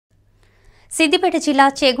సిద్దిపేట జిల్లా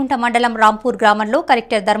చేగుంట మండలం రాంపూర్ గ్రామంలో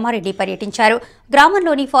కలెక్టర్ ధర్మారెడ్డి పర్యటించారు.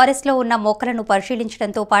 గ్రామంలోని ఫారెస్ట్లో ఉన్న మొక్కలను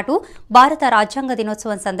పరిశీలించడంతో పాటు భారత రాజ్యాంగ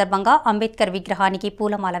దినోత్సవం సందర్భంగా అంబేద్కర్ విగ్రహానికి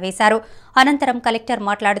పూలమాల వేశారు. అనంతరం కలెక్టర్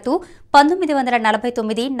మాట్లాడుతూ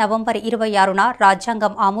 1949 నవంబర్ 26న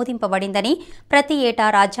రాజ్యాంగం ఆమోదింపబడిందని, ప్రతి ఏటా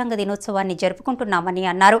రాజ్యాంగ దినోత్సవాన్ని జరుపుకుంటున్నామని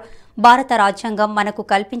అన్నారు. భారత రాజ్యాంగం మనకు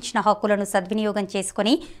కల్పించిన హక్కులను సద్వినియోగం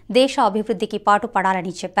చేసుకుని దేశ అభివృద్ధికి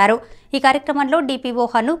పాటుపడాలని చెప్పారు. ఈ కార్యక్రమంలో DPO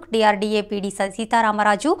హనుక్, DRDA PD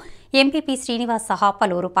Sitaramaraju, MPP Srinivas సహా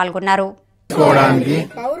పలువురు పాల్గొన్నారు.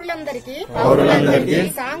 పౌరులందరికీ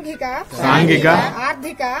సాంఘిక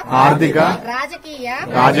ఆర్థిక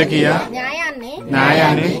రాజకీయ న్యాయాన్ని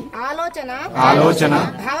ఆలోచన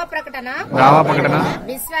భావ ప్రకటన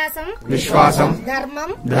విశ్వాసం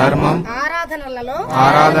ధర్మం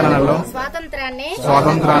ఆరాధనలలో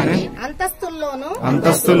స్వాతంత్రాన్ని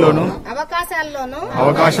అంతస్తుల్లోను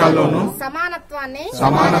అవకాశాల్లోను సమానత్వాన్ని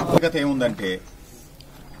ఏముందంటే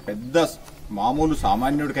పెద్ద మామూలు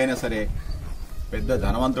సామాన్యుడికైనా సరే, పెద్ద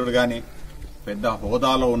ధనవంతుడు గాని, పెద్ద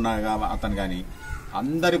హోదాలో ఉన్న అతను గాని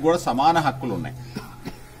అందరికి కూడా సమాన హక్కులు ఉన్నాయి.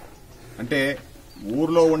 అంటే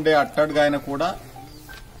ఊర్లో ఉండే అట్టడుగా ఆయన కూడా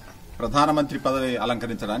ప్రధానమంత్రి పదవి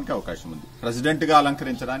అలంకరించడానికి అవకాశం ఉంది, ప్రెసిడెంట్ గా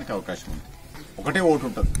అలంకరించడానికి అవకాశం ఉంది. ఒకటే ఓటు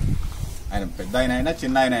ఉంటుంది. ఆయన పెద్ద అయినా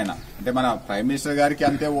చిన్న అయినా, అంటే మన ప్రైమ్ మినిస్టర్ గారికి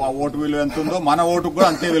అంతే ఓటు విలువ ఎంత ఉందో మన ఓటుకు కూడా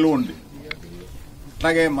అంతే విలువ ఉంది.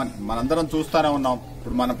 అట్లాగే మనందరం చూస్తూనే ఉన్నాం.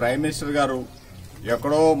 ఇప్పుడు మన ప్రైమ్ మినిస్టర్ గారు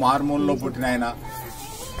ఎక్కడో మారుమూలలో పుట్టిన ఆయన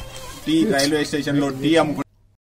రైల్వే స్టేషన్ లో టీ అమ్ముకునే